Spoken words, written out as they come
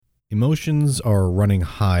Emotions are running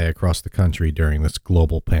high across the country during this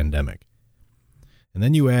global pandemic. And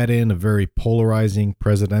then you add in a very polarizing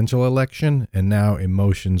presidential election, and now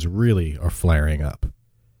emotions really are flaring up.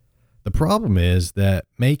 The problem is that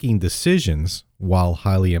making decisions while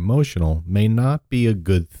highly emotional may not be a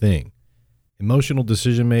good thing. Emotional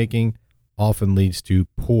decision making often leads to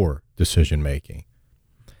poor decision making.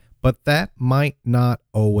 But that might not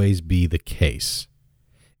always be the case.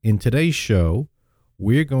 In today's show,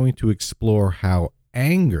 we're going to explore how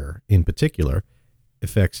anger, in particular,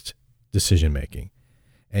 affects decision making.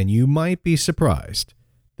 And you might be surprised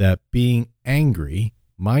that being angry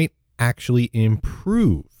might actually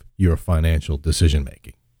improve your financial decision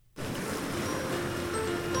making.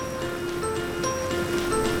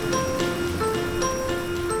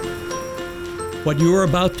 What you are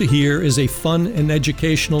about to hear is a fun and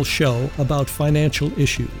educational show about financial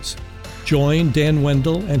issues. Join Dan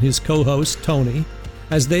Wendell and his co-host Tony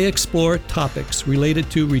as they explore topics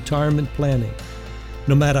related to retirement planning.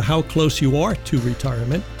 No matter how close you are to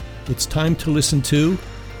retirement, it's time to listen to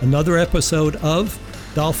another episode of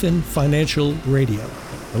Dolphin Financial Radio.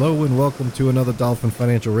 Hello and welcome to another Dolphin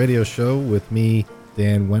Financial Radio show with me,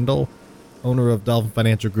 Dan Wendell, owner of Dolphin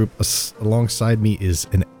Financial Group. Alongside me is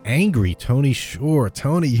an angry Tony Shore.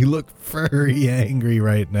 Tony, you look very angry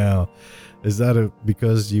right now. Is that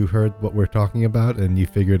because you heard what we're talking about and you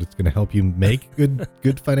figured it's going to help you make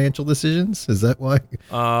good financial decisions? Is that why?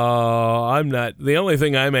 I'm not. The only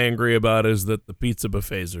thing I'm angry about is that the pizza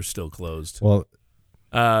buffets are still closed. Well,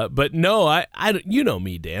 but no, I you know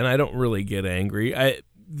me, Dan. I don't really get angry.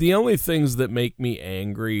 The only things that make me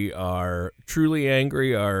truly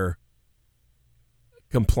angry are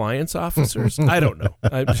compliance officers. I don't know.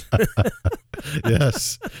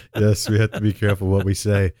 Yes, we have to be careful what we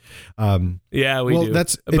say. Yeah, we do.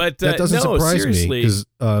 That doesn't surprise me because,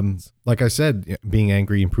 like I said, being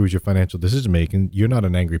angry improves your financial decision making. You're not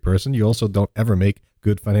an angry person. You also don't ever make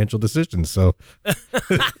good financial decisions. So,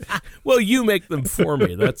 well, you make them for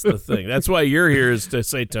me. That's the thing. That's why you're here, is to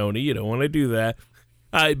say, Tony, you don't want to do that.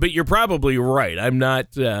 But you're probably right. I'm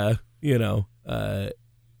not.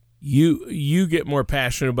 You get more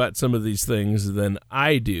passionate about some of these things than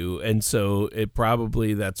I do, and so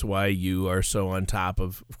that's why you are so on top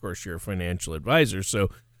of course, you're a financial advisor,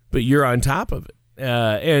 but you're on top of it.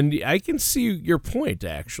 And I can see your point,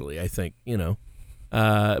 actually. I think, but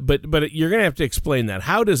you're going to have to explain that.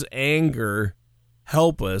 How does anger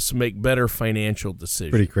help us make better financial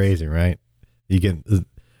decisions? Pretty crazy, right? You get...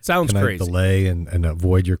 Sounds crazy. Can I delay and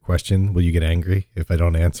avoid your question? Will you get angry if I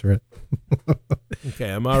don't answer it? Okay,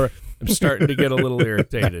 I'm starting to get a little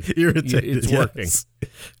irritated. It's working.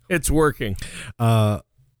 It's working.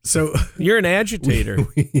 So you're an agitator.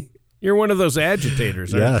 You're one of those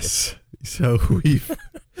agitators, aren't yes. You? So we've.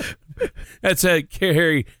 That's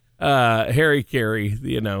Harry Carey,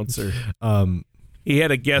 the announcer. He had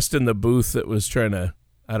a guest in the booth that was trying to,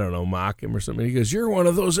 I don't know, mock him or something. He goes, "You're one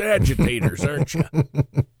of those agitators, aren't you?"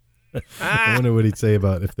 I wonder what he'd say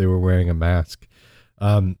about if they were wearing a mask.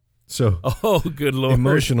 Good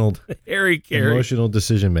Lord. Harry Carey. Emotional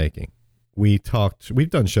decision making. We've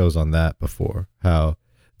done shows on that before, how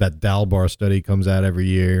that Dalbar study comes out every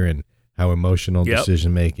year and how emotional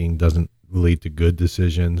decision making doesn't lead to good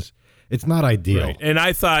decisions. It's not ideal. Right. And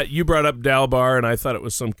I thought you brought up Dalbar, and I thought it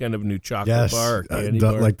was some kind of new chocolate bar or candy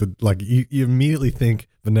bar. Like you immediately think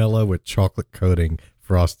vanilla with chocolate coating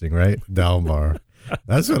frosting, right? Dalbar.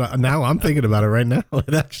 That's what now I'm thinking about it right now.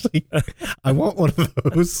 And actually, I want one of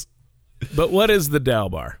those. But what is the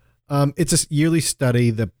Dalbar? It's a yearly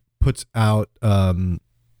study that puts out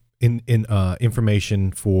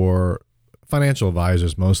information for financial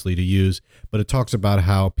advisors mostly to use, but it talks about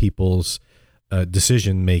how people's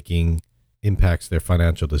decision making impacts their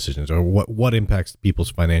financial decisions, or what impacts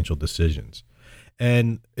people's financial decisions.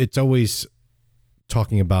 And it's always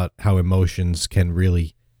talking about how emotions can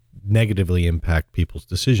really negatively impact people's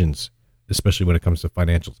decisions, especially when it comes to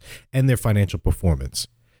financials and their financial performance.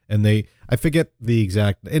 And I forget the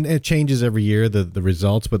exact, and it changes every year, the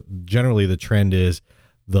results, but generally the trend is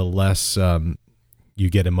the less you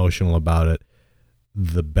get emotional about it,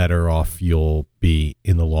 the better off you'll be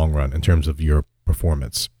in the long run in terms of your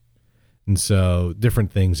performance. And so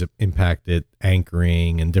different things have impacted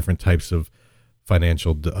anchoring, and different types of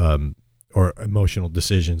financial or emotional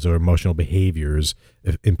decisions or emotional behaviors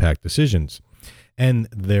impact decisions, and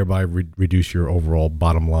thereby reduce your overall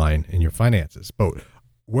bottom line in your finances. But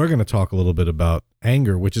we're going to talk a little bit about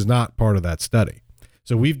anger, which is not part of that study.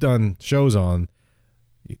 So we've done shows on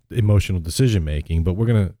emotional decision making, but we're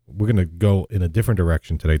gonna go in a different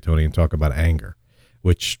direction today, Tony, and talk about anger,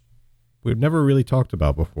 which we've never really talked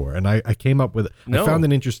about before. And I came up with, I found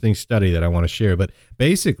an interesting study that I want to share. But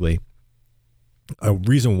basically, a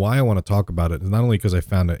reason why I want to talk about it is not only because I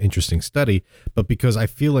found an interesting study, but because I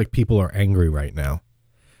feel like people are angry right now.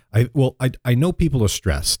 I know people are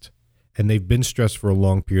stressed, and they've been stressed for a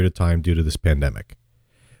long period of time due to this pandemic.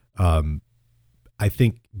 I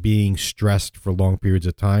think being stressed for long periods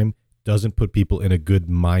of time doesn't put people in a good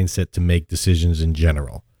mindset to make decisions in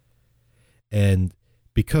general. And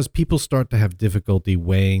because people start to have difficulty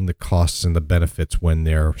weighing the costs and the benefits when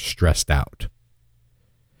they're stressed out.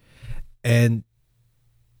 And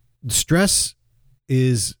stress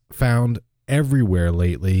is found everywhere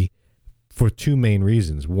lately for two main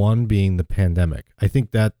reasons. One being the pandemic. I think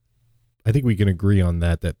we can agree on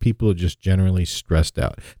that people are just generally stressed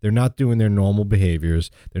out. They're not doing their normal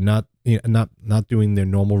behaviors. They're not doing their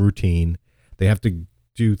normal routine. They have to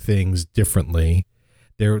do things differently.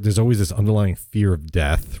 There's always this underlying fear of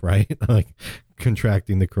death, right? Like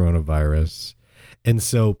contracting the coronavirus. And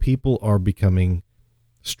so people are becoming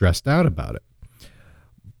stressed out about it.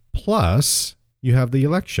 Plus, you have the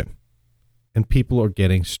election, and people are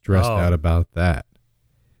getting stressed out about that.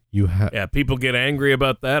 People get angry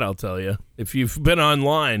about that, I'll tell you. If you've been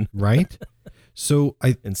online. Right? So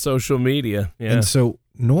in social media. Yeah. And so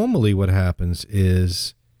normally what happens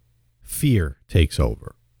is fear takes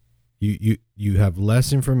over. You have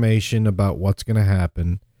less information about what's going to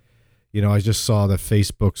happen. You know, I just saw that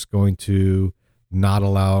Facebook's going to not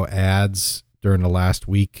allow ads during the last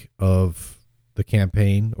week of the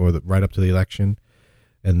campaign or right up to the election.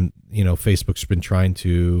 And, you know, Facebook's been trying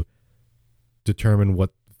to determine what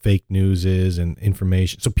fake news is and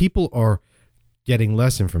information. So people are getting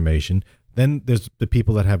less information. Then there's the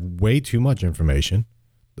people that have way too much information.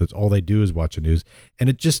 That's all they do is watch the news. And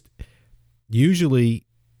it just usually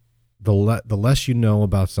the less you know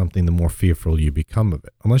about something, the more fearful you become of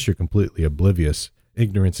it. Unless you're completely oblivious.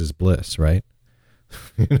 Ignorance is bliss, right?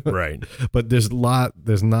 Right. But there's not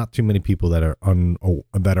too many people that are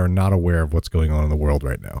not aware of what's going on in the world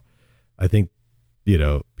right now. I think, you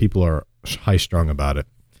know, people are high strung about it.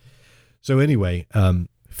 So anyway,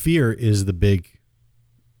 fear is the big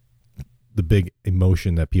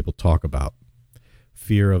emotion that people talk about.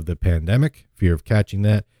 Fear of the pandemic, fear of catching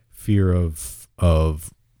that, fear of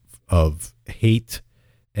hate,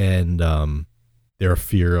 and their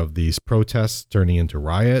fear of these protests turning into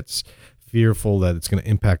riots, fearful that it's going to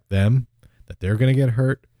impact them, that they're going to get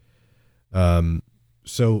hurt.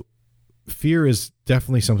 So fear is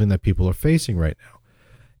definitely something that people are facing right now.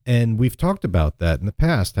 And we've talked about that in the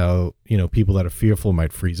past, how, you know, people that are fearful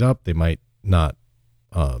might freeze up. They might not,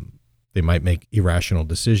 they might make irrational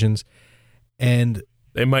decisions, and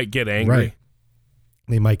they might get angry. Right.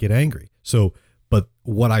 They might get angry. So, but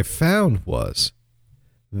what I found was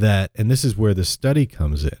that, and this is where the study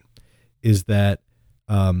comes in, is that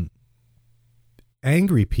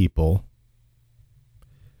angry people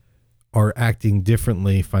are acting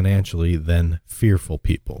differently financially than fearful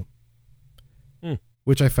people,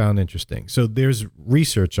 which I found interesting. So there's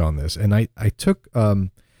research on this, and I took it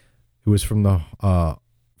was from the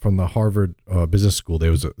Harvard Business School.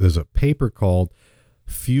 There's a paper called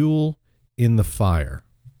 "Fuel in the Fire: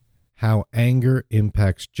 How Anger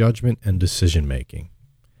Impacts Judgment and Decision Making,"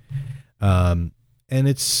 and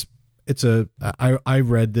I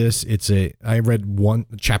read this. I read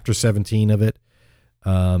chapter 17 of it,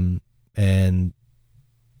 and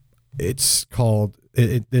it's called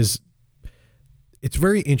it's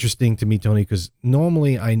very interesting to me, Tony, because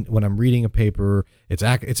normally when I'm reading a paper, it's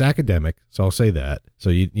academic, so I'll say that.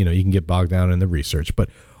 So you can get bogged down in the research.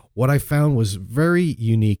 But what I found was very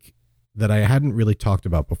unique that I hadn't really talked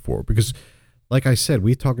about before, because, like I said,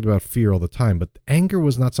 we talked about fear all the time, but anger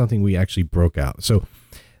was not something we actually broke out. So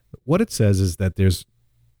what it says is that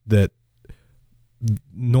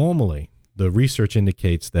normally the research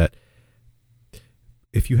indicates that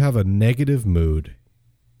if you have a negative mood,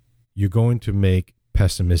 you're going to make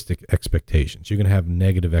pessimistic expectations. You're going to have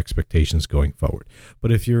negative expectations going forward.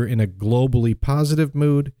 But if you're in a globally positive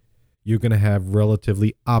mood, you're going to have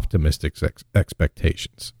relatively optimistic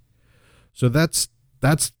expectations. So that's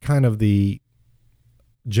kind of the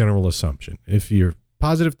general assumption. If you're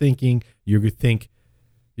positive thinking, you think,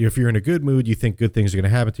 if you're in a good mood, you think good things are going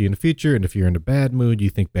to happen to you in the future. And if you're in a bad mood, you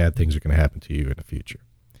think bad things are going to happen to you in the future.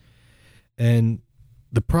 And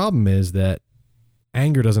the problem is that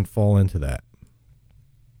anger doesn't fall into that.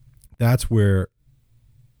 That's where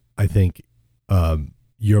I think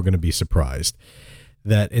you're going to be surprised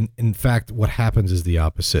that in fact, what happens is the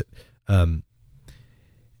opposite.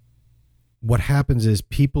 What happens is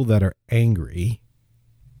people that are angry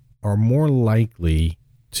are more likely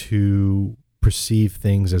to perceive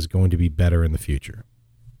things as going to be better in the future.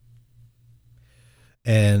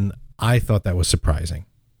 And I thought that was surprising,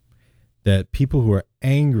 that people who are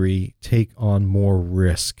angry take on more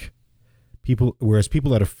risk. Whereas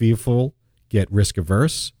people that are fearful get risk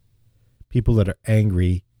averse, people that are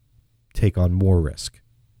angry take on more risk.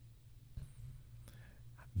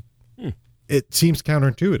 It seems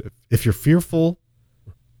counterintuitive. If you're fearful,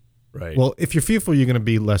 right. Well, if you're fearful, you're going to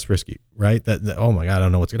be less risky, right? That oh my God, I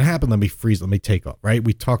don't know what's going to happen. Let me freeze. Let me take off, right?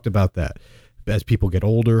 We talked about that. As people get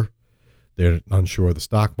older, they're unsure of the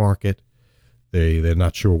stock market. They're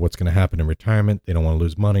not sure what's going to happen in retirement. They don't want to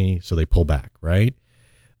lose money, so they pull back, right?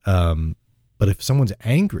 But if someone's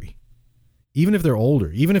angry, even if they're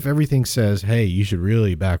older, even if everything says, hey, you should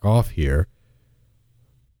really back off here,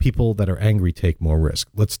 people that are angry take more risk.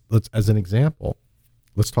 Let's as an example,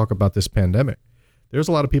 let's talk about this pandemic. There's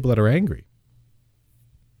a lot of people that are angry,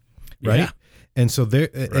 right? Yeah. And so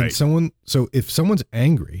if someone's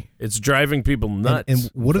angry, it's driving people nuts. And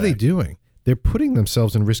what are they doing? They're putting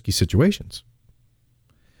themselves in risky situations.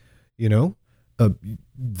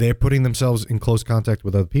 They're putting themselves in close contact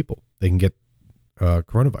with other people. They can get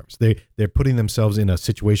coronavirus. They're putting themselves in a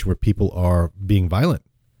situation where people are being violent,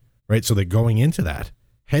 right? So they're going into that,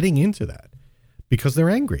 heading into that, because they're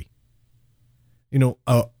angry.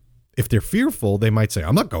 If they're fearful, they might say,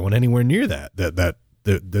 I'm not going anywhere near that.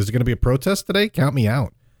 There's going to be a protest today. Count me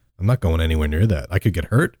out. I'm not going anywhere near that. I could get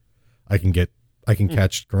hurt. I can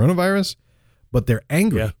catch coronavirus, but they're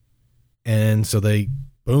angry. Yeah. And so they're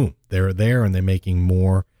there and they're making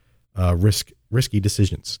more risky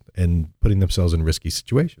decisions and putting themselves in risky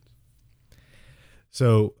situations.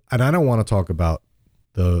 So, and I don't want to talk about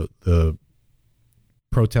the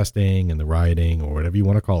protesting and the rioting or whatever you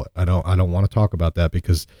want to call it. I don't want to talk about that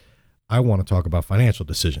because I want to talk about financial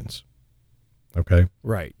decisions. Okay.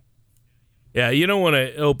 Right. Yeah. You don't want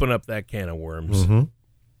to open up that can of worms. Mm-hmm.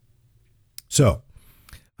 So,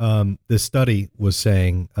 this study was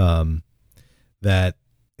saying that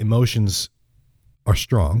emotions are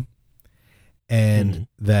strong, and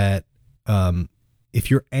that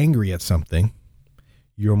if you're angry at something,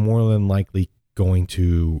 you're more than likely going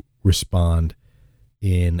to respond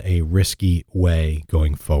in a risky way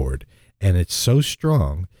going forward. And it's so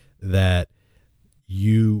strong that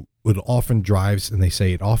it often drives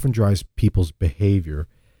people's behavior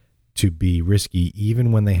to be risky,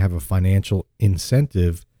 even when they have a financial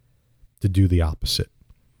incentive to do the opposite.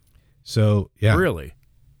 So, yeah. Really?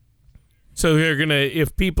 So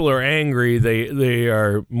if people are angry, they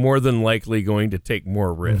are more than likely going to take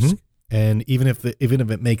more risk. Mm-hmm. And even if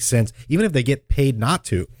it makes sense, even if they get paid not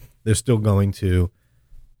to, they're still going to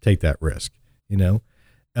take that risk,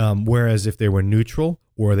 whereas if they were neutral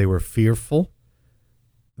or they were fearful,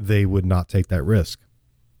 they would not take that risk.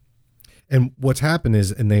 And what's happened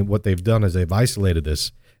is, what they've done is they've isolated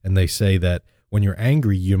this, and they say that when you're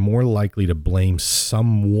angry, you're more likely to blame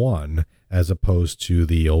someone as opposed to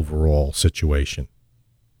the overall situation.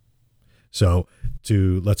 So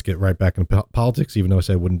let's get right back into politics, even though I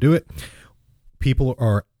said I wouldn't do it. People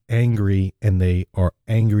are angry, and they are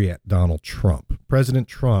angry at Donald Trump. President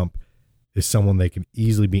Trump is someone they can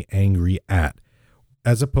easily be angry at,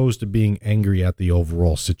 as opposed to being angry at the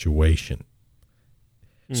overall situation.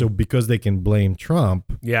 So because they can blame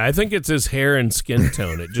Trump. Yeah, I think it's his hair and skin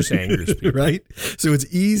tone. It just angers people. Right? So it's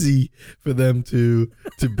easy for them to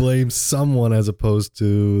blame someone as opposed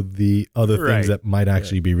to the other things that might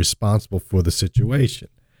actually be responsible for the situation.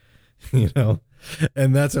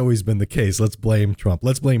 And that's always been the case. Let's blame Trump.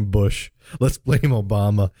 Let's blame Bush. Let's blame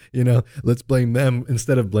Obama. Let's blame them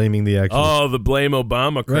instead of blaming the actual. Oh, the blame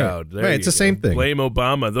Obama crowd. Right, it's the same thing. Blame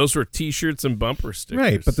Obama. Those were T-shirts and bumper stickers.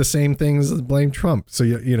 Right, but the same things as blame Trump. So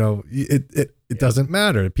it doesn't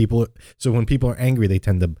matter. So when people are angry, they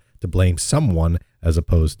tend to blame someone as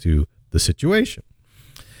opposed to the situation.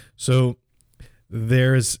 So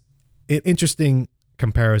there's an interesting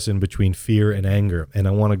comparison between fear and anger, and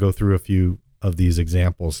I want to go through a few of these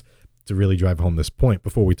examples to really drive home this point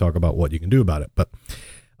before we talk about what you can do about it. But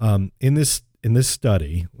in this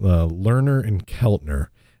study, Lerner and Keltner,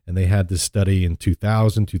 and they had this study in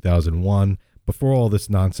 2000, 2001, before all this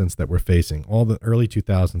nonsense that we're facing, all the early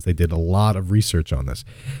 2000s, they did a lot of research on this.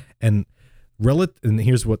 And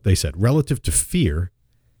here's what they said. Relative to fear,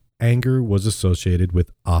 anger was associated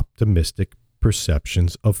with optimistic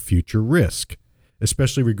perceptions of future risk,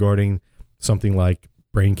 especially regarding something like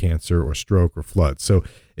brain cancer or stroke or flood. So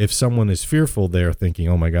if someone is fearful, they're thinking,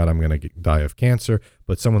 oh my God, I'm going to die of cancer.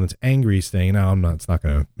 But someone that's angry is saying, no, I'm not, it's not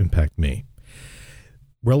going to impact me.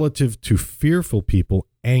 Relative to fearful people,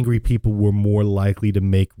 angry people were more likely to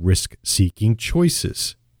make risk-seeking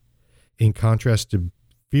choices. In contrast to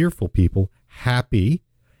fearful people, happy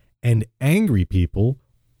and angry people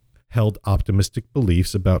held optimistic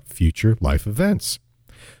beliefs about future life events.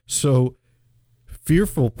 So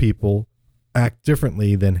fearful people act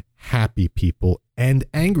differently than happy people and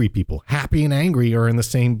angry people. Happy and angry are in the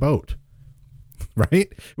same boat,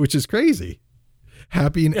 right? Which is crazy.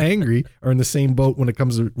 Happy and angry are in the same boat when it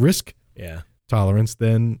comes to risk tolerance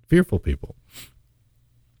than fearful people.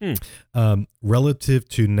 Relative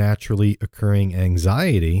to naturally occurring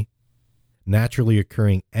anxiety, naturally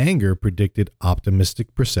occurring anger predicted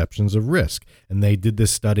optimistic perceptions of risk. And they did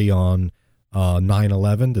this study on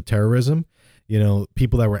 9/11, the terrorism. You know,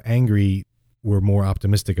 people that were angry were more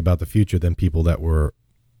optimistic about the future than people that were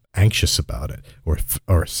anxious about it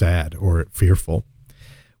or sad or fearful,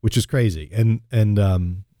 which is crazy.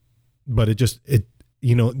 But it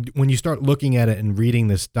you know, when you start looking at it and reading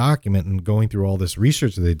this document and going through all this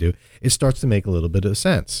research that they do, it starts to make a little bit of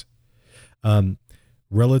sense.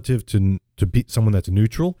 Relative to be someone that's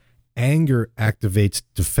neutral, anger activates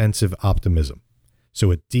defensive optimism. So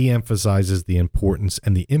it de-emphasizes the importance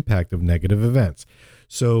and the impact of negative events.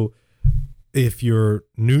 So if you're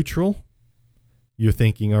neutral, you're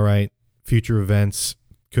thinking, all right, future events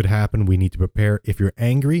could happen. We need to prepare. If you're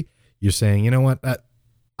angry, you're saying, you know what,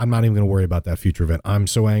 I'm not even going to worry about that future event. I'm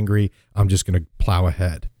so angry, I'm just going to plow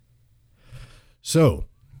ahead. So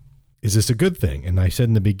is this a good thing? And I said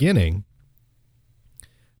in the beginning,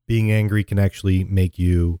 being angry can actually make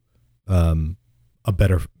you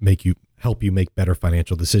help you make better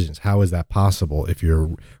financial decisions. How is that possible if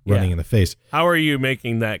you're running in the face? How are you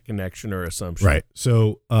making that connection or assumption? Right.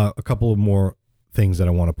 So a couple of more things that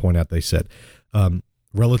I want to point out. They said,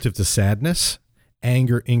 relative to sadness,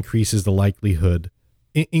 anger increases the likelihood,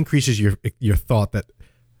 increases your thought that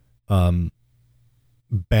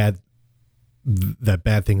bad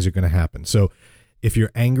things are going to happen. So if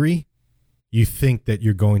you're angry, you think that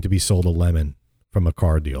you're going to be sold a lemon from a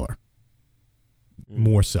car dealer.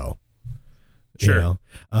 More so. Sure. You know?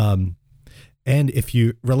 And if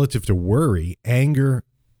you, relative to worry, anger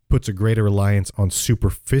puts a greater reliance on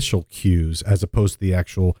superficial cues as opposed to the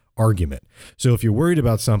actual argument. So if you're worried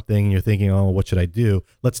about something and you're thinking, oh, what should I do?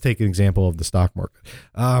 Let's take an example of the stock market.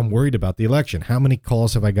 I'm worried about the election. How many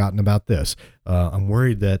calls have I gotten about this? I'm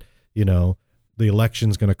worried that, you know, the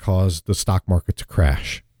election's going to cause the stock market to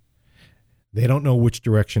crash. They don't know which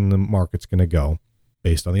direction the market's going to go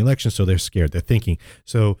based on the election, so they're scared. They're thinking.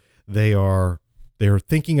 So they're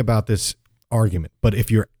thinking about this argument. But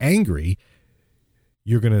if you're angry,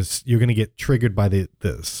 you're gonna get triggered by the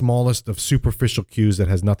smallest of superficial cues that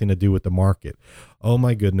has nothing to do with the market. Oh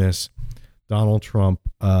my goodness, Donald Trump,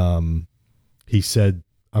 he said,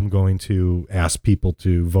 I'm going to ask people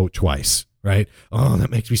to vote twice, right? Oh, that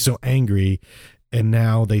makes me so angry. And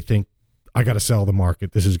now they think, I got to sell the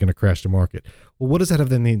market. This is going to crash the market. Well, what does that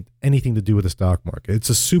have anything to do with the stock market? It's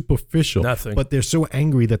a superficial. Nothing. But they're so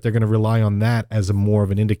angry that they're going to rely on that as a more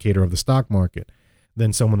of an indicator of the stock market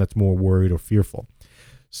than someone that's more worried or fearful.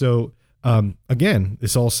 So, again,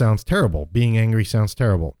 this all sounds terrible. Being angry sounds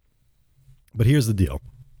terrible. But here's the deal.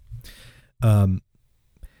 And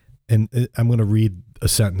I'm going to read a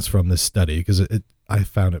sentence from this study because I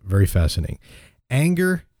found it very fascinating.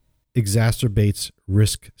 Anger exacerbates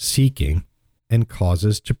risk seeking and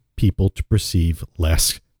causes people to perceive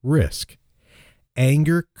less risk.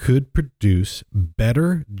 Anger could produce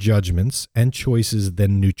better judgments and choices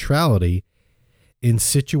than neutrality in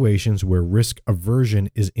situations where risk aversion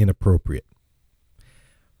is inappropriate.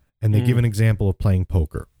 And they give an example of playing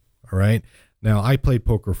poker. All right. Now, I played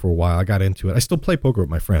poker for a while. I got into it. I still play poker with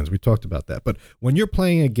my friends. We talked about that. But when you're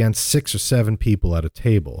playing against 6 or 7 people at a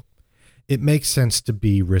table, it makes sense to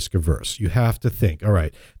be risk averse. You have to think, all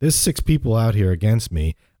right, there's 6 people out here against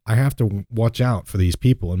me. I have to watch out for these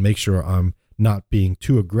people and make sure I'm not being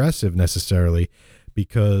too aggressive necessarily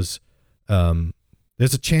because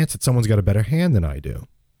there's a chance that someone's got a better hand than I do.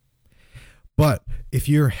 But if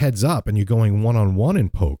you're heads up and you're going one-on-one in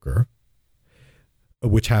poker,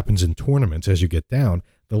 which happens in tournaments as you get down,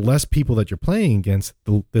 the less people that you're playing against,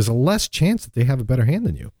 there's a less chance that they have a better hand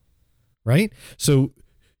than you, right? So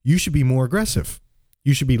you should be more aggressive.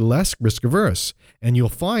 You should be less risk averse. And you'll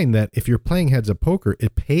find that if you're playing heads up poker,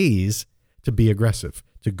 it pays to be aggressive,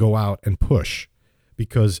 to go out and push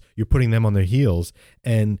because you're putting them on their heels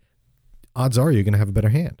and odds are you're going to have a better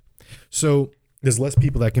hand. So there's less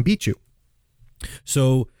people that can beat you.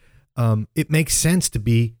 So it makes sense to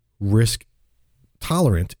be risk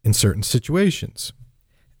tolerant in certain situations.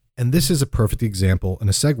 And this is a perfect example and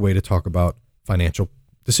a segue to talk about financial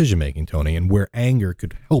decision-making, Tony, and where anger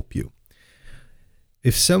could help you.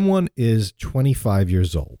 If someone is 25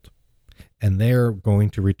 years old and they're going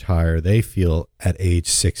to retire, they feel, at age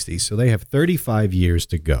 60. So they have 35 years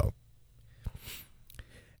to go.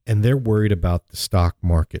 And they're worried about the stock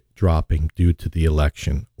market dropping due to the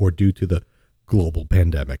election or due to the global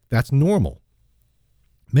pandemic. That's normal.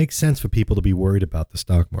 Makes sense for people to be worried about the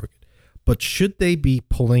stock market. But should they be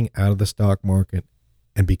pulling out of the stock market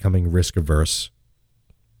and becoming risk averse?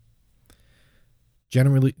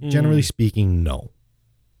 Generally speaking, no.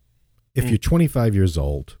 If you're 25 years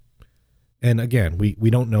old, and again, we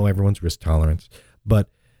don't know everyone's risk tolerance, but,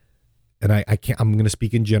 and I can't, I'm going to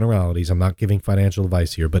speak in generalities. I'm not giving financial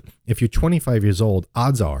advice here, but if you're 25 years old,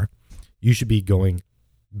 odds are you should be going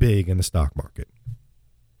big in the stock market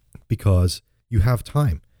because you have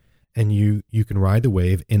time and you can ride the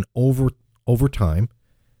wave, and over time,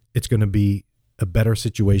 it's going to be a better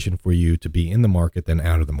situation for you to be in the market than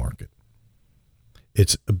out of the market.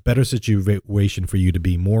 It's a better situation for you to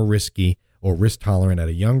be more risky or risk tolerant at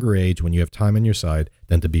a younger age when you have time on your side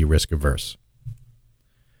than to be risk averse.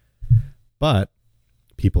 But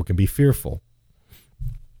people can be fearful.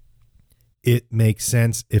 It makes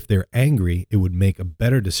sense if they're angry, it would make a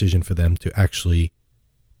better decision for them to actually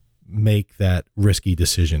make that risky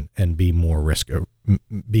decision and be more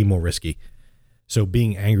risky. So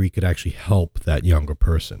being angry could actually help that younger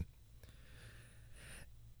person.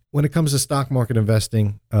 When it comes to stock market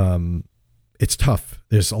investing, it's tough.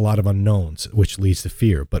 There's a lot of unknowns, which leads to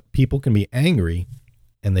fear. But people can be angry,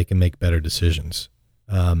 and they can make better decisions.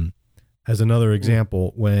 As another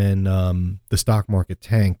example, when the stock market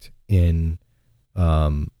tanked in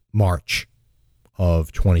March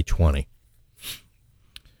of 2020,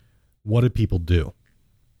 what did people do?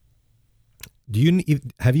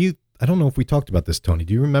 I don't know if we talked about this, Tony.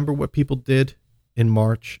 Do you remember what people did in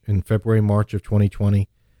February, March of 2020?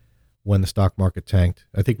 When the stock market tanked?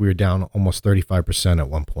 I think we were down almost 35% at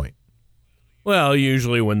one point. Well,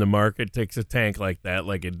 usually when the market takes a tank like that,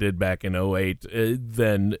 like it did back in 2008,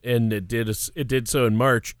 and it did so in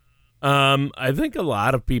March, I think a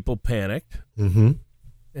lot of people panicked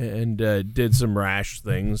and did some rash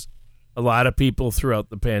things. A lot of people throughout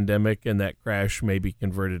the pandemic and that crash maybe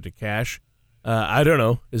converted to cash. I don't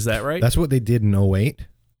know. Is that right? That's what they did in 2008.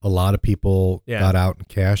 A lot of people got out in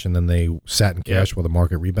cash, and then they sat in cash while the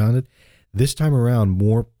market rebounded. This time around,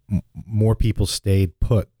 more people stayed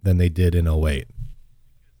put than they did in 2008.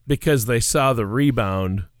 Because they saw the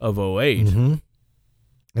rebound of 2008. Mm-hmm.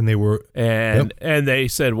 And they were... And they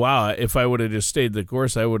said, wow, if I would have just stayed the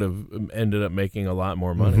course, I would have ended up making a lot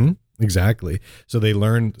more money. Mm-hmm. Exactly. So they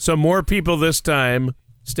learned... So more people this time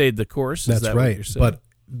stayed the course? That's right. What you're saying? But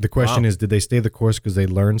the question is, did they stay the course because they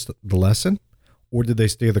learned the lesson? Or did they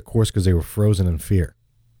stay the course because they were frozen in fear?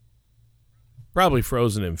 Probably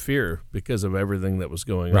frozen in fear because of everything that was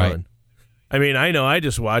going on. I mean, I know I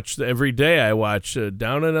just watched every day. I watch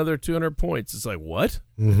down another 200 points. It's like, what?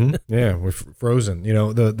 Mm-hmm. Yeah, we're frozen. You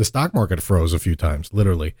know, the stock market froze a few times.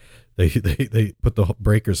 Literally, they put the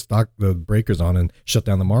breakers on and shut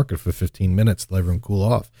down the market for 15 minutes to let everyone cool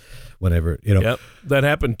off. Whenever, you know. Yep, that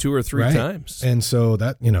happened 2 or 3 times. And so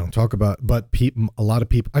that, talk about, but a lot of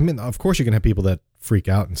people, I mean, of course you can have people that freak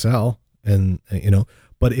out and sell, and,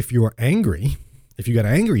 but if you got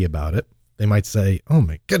angry about it, they might say, oh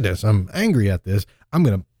my goodness, I'm angry at this. I'm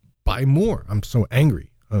going to buy more. I'm so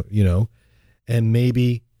angry, and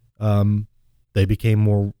maybe they became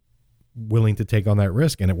more willing to take on that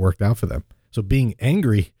risk, and it worked out for them. So being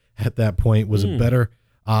angry at that point was a better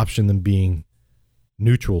option than being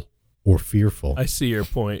neutral or fearful. I see your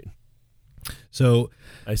point. So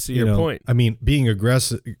I see your point. I mean, being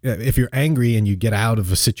aggressive, if you're angry and you get out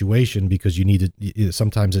of a situation because you need to,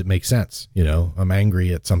 sometimes it makes sense. I'm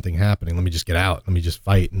angry at something happening. Let me just get out. Let me just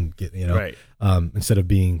fight and get, right. Instead of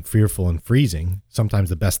being fearful and freezing, sometimes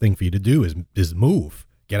the best thing for you to do is move,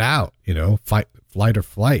 get out, fight or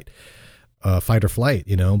flight,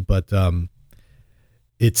 but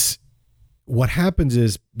it's what happens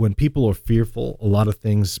is when people are fearful, a lot of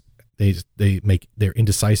things, they're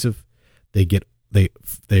indecisive. They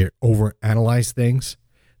overanalyze things.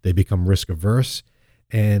 They become risk averse,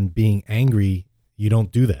 and being angry, you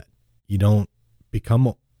don't do that. You don't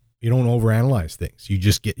overanalyze things. You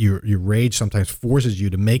just get your rage sometimes forces you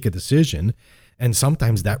to make a decision, and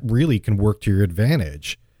sometimes that really can work to your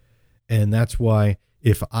advantage. And that's why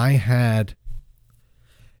if I had,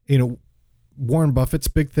 Warren Buffett's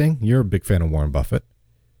big thing, you're a big fan of Warren Buffett.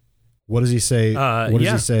 What does he say? What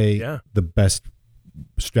does he say the best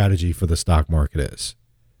strategy for the stock market is?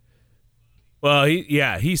 Well,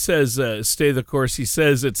 he says stay the course. He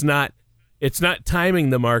says it's not It's not timing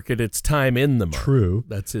the market, it's time in the market. True.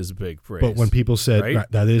 That's his big phrase. But when people said right?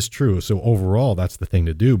 that is true, so overall that's the thing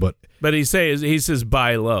to do. But he says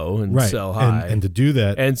buy low and sell high, and to do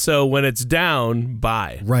that, and so when it's down,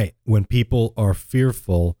 buy. Right. When people are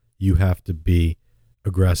fearful, you have to be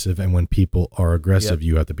aggressive, and when people are aggressive,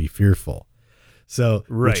 you have to be fearful. So,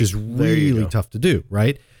 which is really tough to do,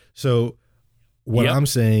 right? So, what I'm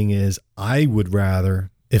saying is, I would rather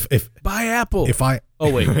if buy Apple. If I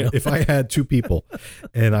if I had two people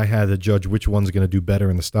and I had to judge which one's going to do better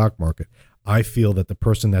in the stock market, I feel that the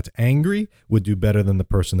person that's angry would do better than the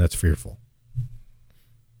person that's fearful.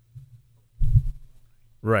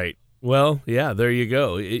 Right. Well, yeah, there you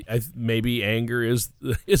go. Maybe anger is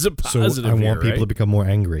a positive. So I want people to become more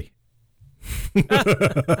angry.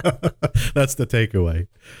 That's the takeaway.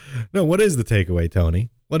 No, what is the takeaway, Tony?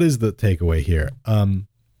 What is the takeaway here?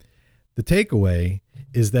 The takeaway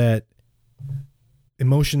is that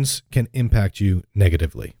emotions can impact you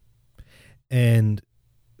negatively. And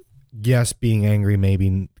yes, being angry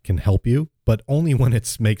maybe can help you, but only when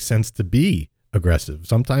it makes sense to be aggressive.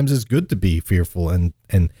 Sometimes it's good to be fearful and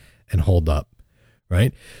hold up,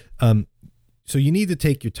 right? So you need to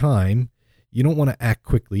take your time. You don't want to act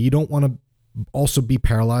quickly. You don't want to also be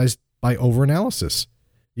paralyzed by overanalysis.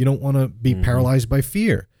 You don't want to be paralyzed by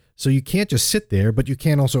fear. So you can't just sit there, but you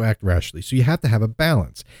can't also act rationally. So you have to have a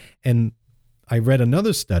balance. And I read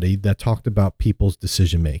another study that talked about people's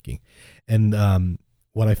decision making. And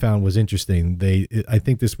what I found was interesting. I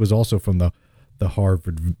think this was also from the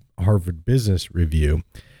Harvard Business Review.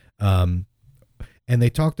 And they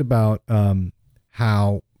talked about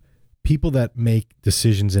how people that make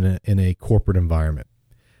decisions in a corporate environment.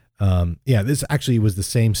 This actually was the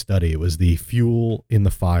same study. It was the Fuel in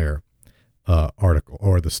the Fire article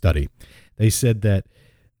or the study. They said that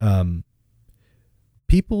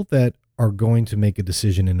people that are going to make a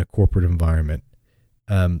decision in a corporate environment,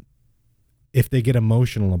 if they get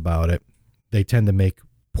emotional about it, they tend to make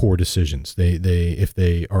poor decisions. If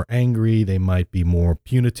they are angry, they might be more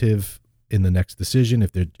punitive in the next decision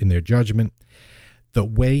if they're in their judgment. The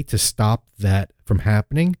way to stop that from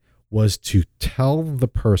happening was to tell the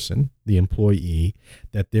person, the employee,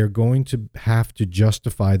 that they're going to have to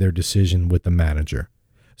justify their decision with the manager.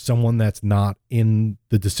 Someone that's not in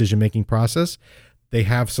the decision-making process, they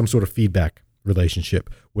have some sort of feedback relationship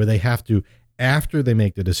where they have to, after they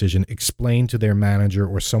make the decision, explain to their manager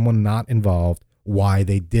or someone not involved why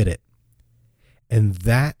they did it. And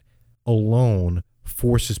that alone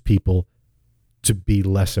forces people to be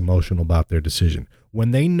less emotional about their decision.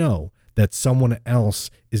 When they know that someone else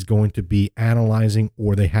is going to be analyzing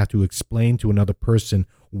or they have to explain to another person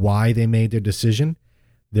why they made their decision,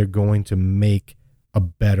 they're going to make a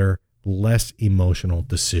better, less emotional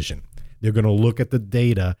decision. They're going to look at the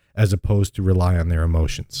data as opposed to rely on their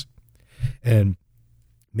emotions. And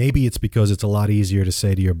maybe it's because it's a lot easier to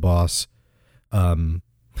say to your boss,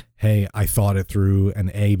 hey, I thought it through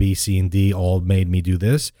and A, B, C, and D all made me do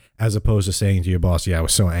this, as opposed to saying to your boss, yeah, I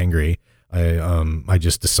was so angry. I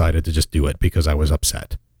just decided to just do it because I was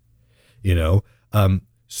upset,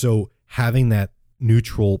 so having that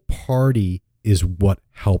neutral party is what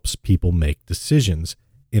helps people make decisions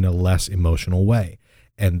in a less emotional way.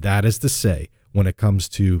 And that is to say, when it comes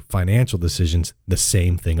to financial decisions, the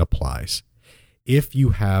same thing applies. If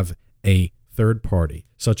you have a third party,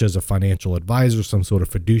 such as a financial advisor, some sort of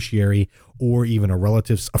fiduciary, or even a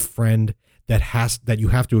relative, a friend that you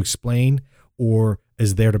have to explain or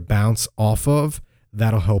is there to bounce off of,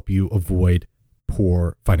 that'll help you avoid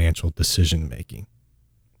poor financial decision making.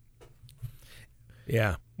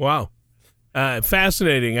 Yeah. Wow.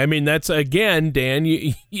 Fascinating. I mean, that's, again, Dan,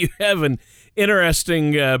 you have an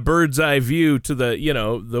interesting bird's eye view to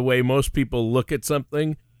the way most people look at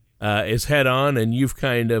something is head on, and you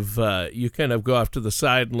kind of go off to the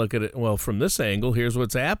side and look at it. Well, from this angle, here's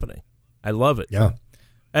what's happening. I love it. Yeah.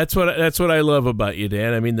 That's what I love about you,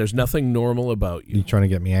 Dan. I mean, there's nothing normal about you. You trying to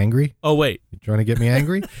get me angry? Oh, wait. You trying to get me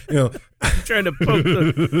angry? I'm trying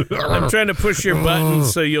to push your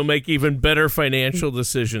buttons so you'll make even better financial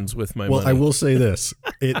decisions with my money. Well, I will say this.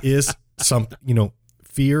 It is something,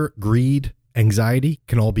 fear, greed, anxiety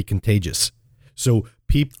can all be contagious. So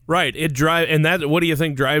people... Right. What do you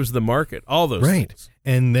think drives the market? All those things.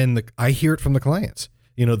 And then I hear it from the clients.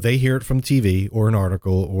 They hear it from TV or an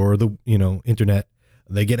article or the, internet.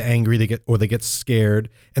 They get angry, they get scared,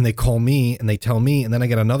 and they call me and they tell me, and then I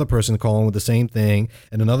get another person calling with the same thing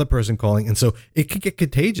and another person calling. And so it could get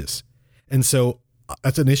contagious. And so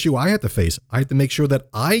that's an issue I have to face. I have to make sure that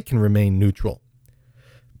I can remain neutral,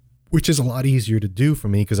 which is a lot easier to do for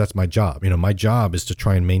me because that's my job. My job is to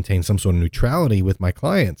try and maintain some sort of neutrality with my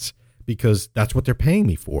clients because that's what they're paying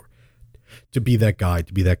me for. to be that guy,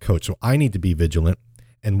 to be that coach. So I need to be vigilant.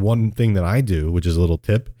 And one thing that I do, which is a little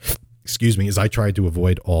tip, is I try to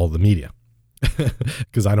avoid all the media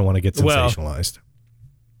because I don't want to get sensationalized.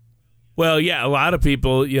 Well, yeah, a lot of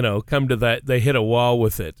people, come to that, they hit a wall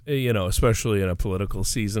with it, especially in a political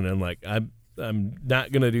season, and like, I'm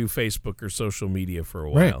not going to do Facebook or social media for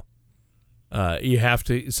a while.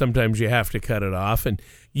 Right. Sometimes you have to cut it off, and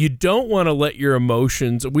you don't want to let your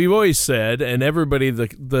emotions, we've always said, and everybody,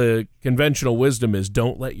 the conventional wisdom is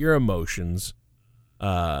don't let your emotions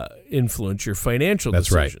influence your financial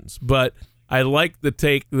decisions. Right. But I like the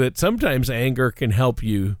take that sometimes anger can help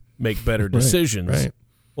you make better decisions. Right.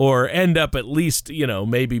 Or end up at least,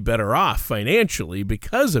 maybe better off financially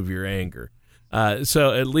because of your anger.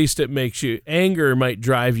 So at least it makes anger might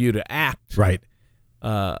drive you to act. Right.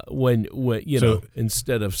 When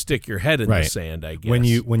instead of stick your head in the sand, I guess.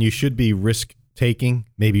 When you should be risk taking,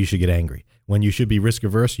 maybe you should get angry. When you should be risk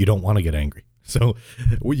averse, you don't want to get angry. So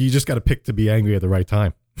you just got to pick to be angry at the right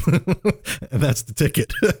time. And that's the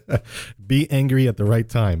ticket. Be angry at the right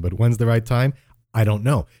time. But when's the right time? I don't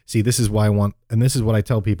know. See, this is why and this is what I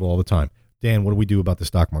tell people all the time. Dan, what do we do about the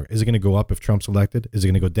stock market? Is it going to go up if Trump's elected? Is it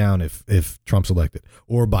going to go down if Trump's elected?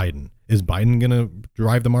 Or Biden? Is Biden going to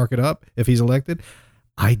drive the market up if he's elected?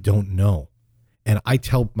 I don't know. And I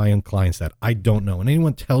tell my own clients that I don't know. And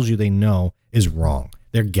anyone tells you they know is wrong.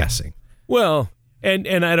 They're guessing. Well,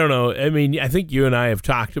 and I don't know. I mean, I think you and I have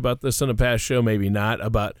talked about this on a past show, maybe not,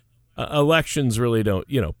 about elections really don't,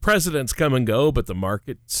 presidents come and go, but the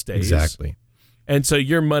market stays. Exactly. And so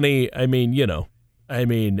your money,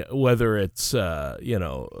 whether it's,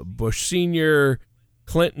 Bush Sr.,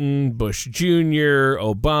 Clinton, Bush Jr.,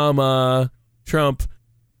 Obama, Trump,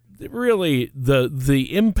 really the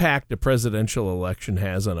impact a presidential election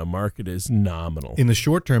has on a market is nominal. In the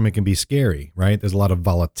short term, it can be scary, right? There's a lot of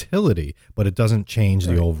volatility, but it doesn't change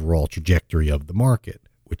the overall trajectory of the market,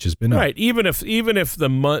 which has been right. Even if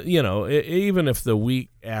the week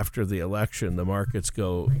after the election the markets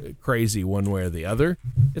go crazy one way or the other,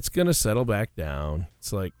 it's going to settle back down.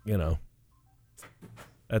 It's like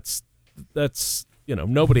that's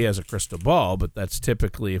nobody has a crystal ball, but that's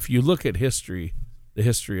typically, if you look at history, the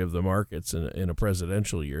history of the markets in a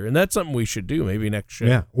presidential year, and that's something we should do maybe next show.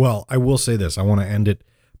 Yeah. Well, I will say this. I want to end it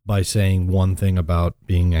by saying one thing about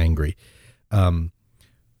being angry.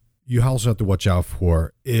 You also have to watch out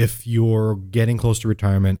for if you're getting close to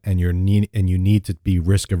retirement and you need to be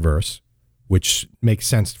risk averse, which makes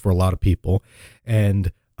sense for a lot of people,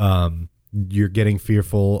 and you're getting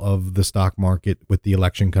fearful of the stock market with the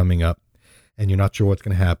election coming up, and you're not sure what's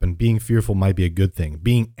going to happen. Being fearful might be a good thing.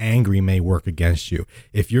 Being angry may work against you.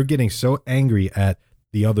 If you're getting so angry at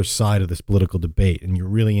the other side of this political debate and you're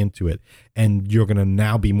really into it, and you're going to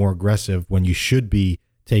now be more aggressive when you should be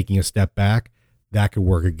taking a step back, that could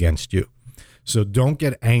work against you. So don't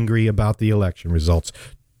get angry about the election results,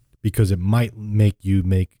 because it might make you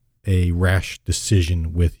make a rash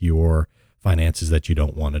decision with your finances that you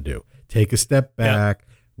don't want to do. Take a step back,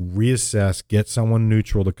 reassess, get someone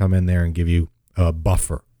neutral to come in there and give you a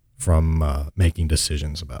buffer from making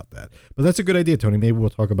decisions about that. But that's a good idea, Tony. Maybe we'll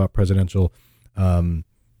talk about presidential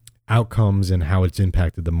outcomes and how it's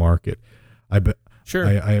impacted the market.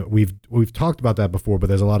 Sure. We've talked about that before, but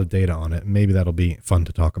there's a lot of data on it. Maybe that'll be fun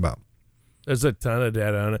to talk about. There's a ton of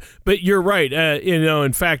data on it. But you're right.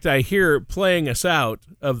 In fact, I hear playing us out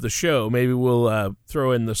of the show, maybe we'll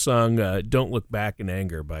throw in the song Don't Look Back in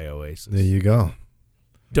Anger by Oasis. There you go.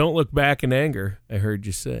 Don't look back in anger, I heard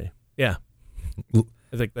you say. Yeah.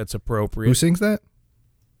 I think that's appropriate. Who sings that?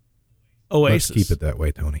 Oasis. Let's keep it that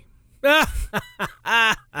way, Tony.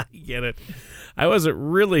 I get it. I wasn't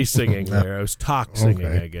really singing there. I was talk singing,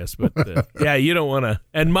 I guess. But yeah, you don't want to.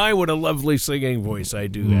 And mine with a lovely singing voice, I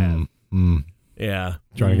do have. Yeah.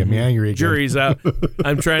 Trying to get me angry again. Jury's out.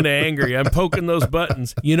 I'm trying to anger you. I'm poking those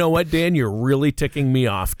buttons. You know what, Dan? You're really ticking me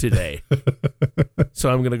off today. So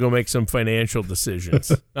I'm going to go make some financial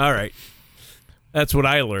decisions. All right. That's what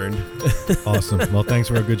I learned. Awesome. Well, thanks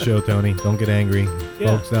for a good show, Tony. Don't get angry.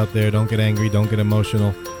 Yeah. Folks out there, don't get angry. Don't get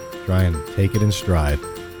emotional. Try and take it in stride.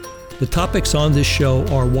 The topics on this show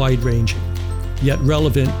are wide-ranging, yet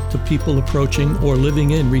relevant to people approaching or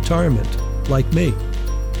living in retirement, like me.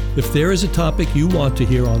 If there is a topic you want to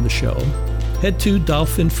hear on the show, head to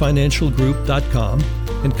dolphinfinancialgroup.com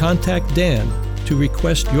and contact Dan to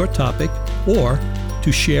request your topic or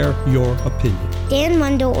to share your opinion. Dan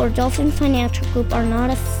Wendell or Dolphin Financial Group are not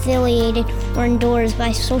affiliated or endorsed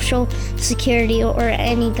by Social Security or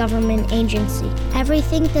any government agency.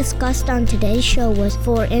 Everything discussed on today's show was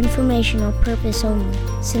for informational purpose only.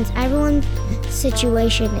 Since everyone's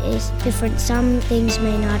situation is different, some things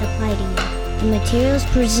may not apply to you. The materials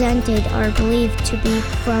presented are believed to be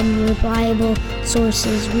from reliable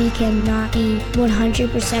sources. We cannot be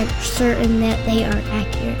 100% certain that they are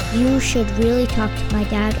accurate. You should really talk to my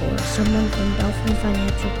dad or someone from Dolphin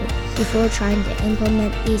Financial Group before trying to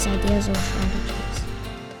implement these ideas or strategies.